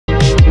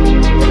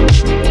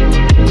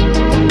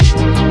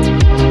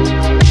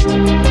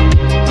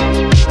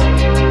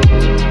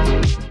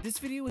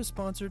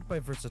sponsored by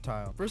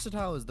Versatile.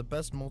 Versatile is the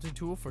best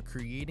multi-tool for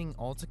creating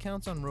alt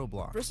accounts on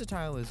Roblox.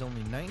 Versatile is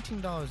only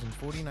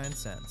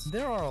 $19.49.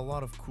 There are a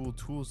lot of cool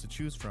tools to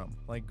choose from,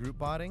 like group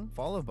botting,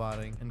 follow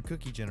botting, and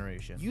cookie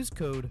generation. Use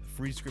code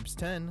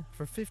FREESCRIPTS10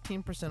 for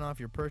 15% off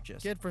your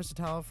purchase. Get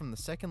Versatile from the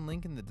second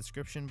link in the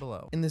description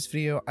below. In this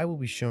video, I will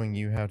be showing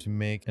you how to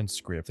make and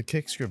script the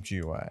Kick Script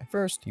GUI.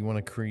 First, you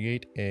want to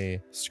create a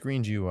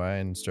screen GUI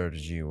and start a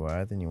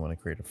GUI. Then you want to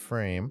create a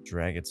frame,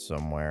 drag it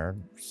somewhere,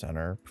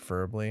 center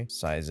preferably,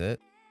 size it.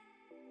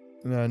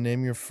 Now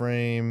name your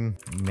frame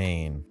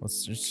main.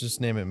 Let's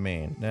just name it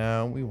main.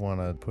 Now we want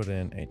to put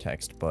in a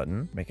text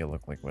button, make it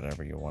look like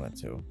whatever you want it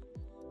to.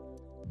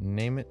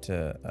 Name it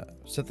to,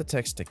 set the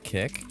text to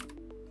kick.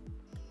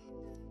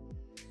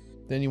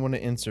 Then you want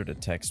to insert a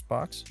text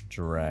box,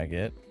 drag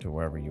it to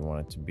wherever you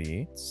want it to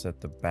be.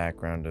 Set the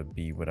background to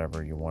be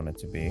whatever you want it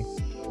to be.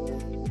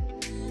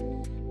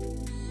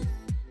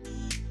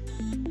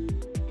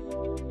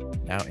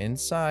 Now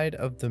inside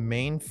of the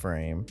main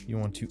frame, you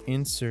want to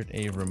insert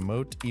a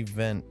remote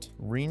event.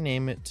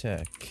 Rename it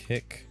to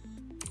kick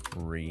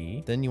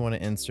re. Then you want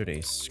to insert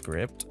a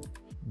script.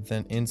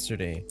 Then insert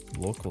a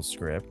local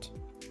script.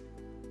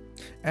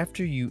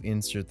 After you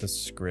insert the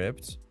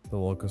script, the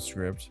local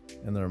script,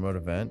 and the remote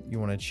event, you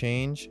want to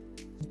change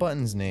the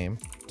button's name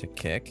to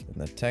kick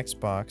and the text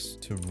box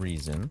to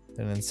reason.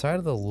 Then inside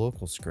of the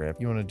local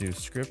script, you want to do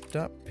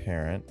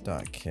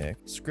script.parent.kick,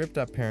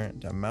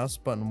 script.parent.mouse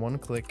button one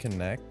click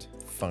connect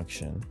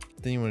function.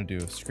 Then you want to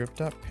do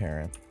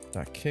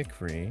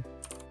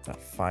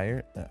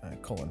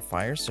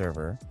script.parent.kickre.fire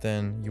server.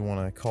 Then you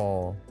want to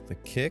call the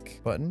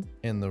kick button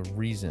and the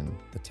reason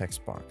the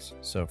text box.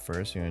 So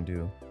first you're going to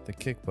do the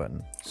kick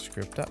button,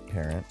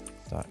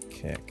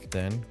 script.parent.kick,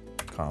 then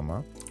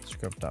comma,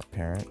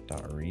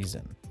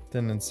 script.parent.reason.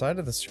 Then inside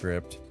of the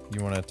script,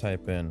 you want to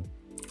type in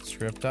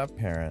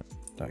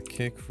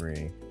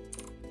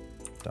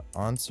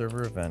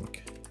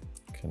script.parent.kickfree.onServerEvent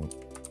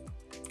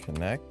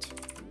connect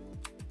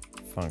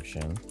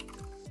function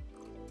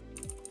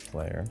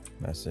player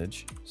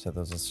message. Set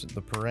those as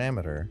the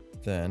parameter.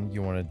 Then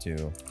you want to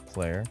do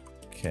player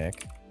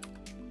kick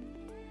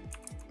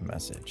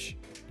message.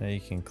 Now you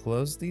can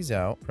close these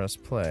out, press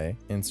play,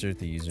 insert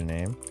the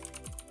username,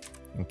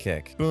 and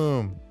kick.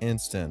 Boom,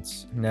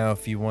 instance. Now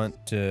if you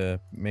want to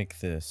make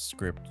this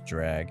script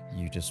drag,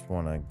 you just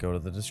want to go to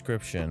the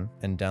description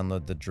and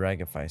download the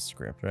Dragify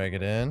script. Drag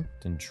it in,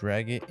 then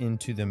drag it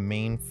into the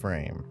main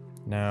frame.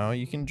 Now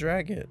you can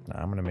drag it. Now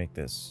I'm gonna make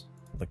this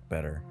look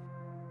better.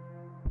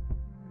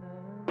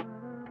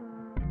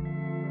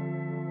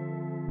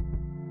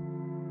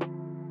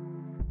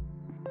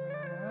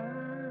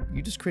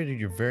 You just created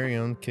your very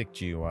own Kick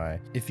GUI.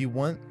 If you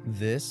want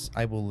this,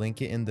 I will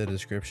link it in the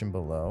description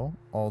below.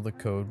 All the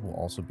code will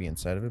also be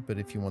inside of it, but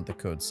if you want the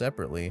code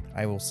separately,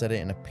 I will set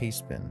it in a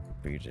paste bin,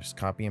 but you just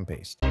copy and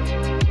paste.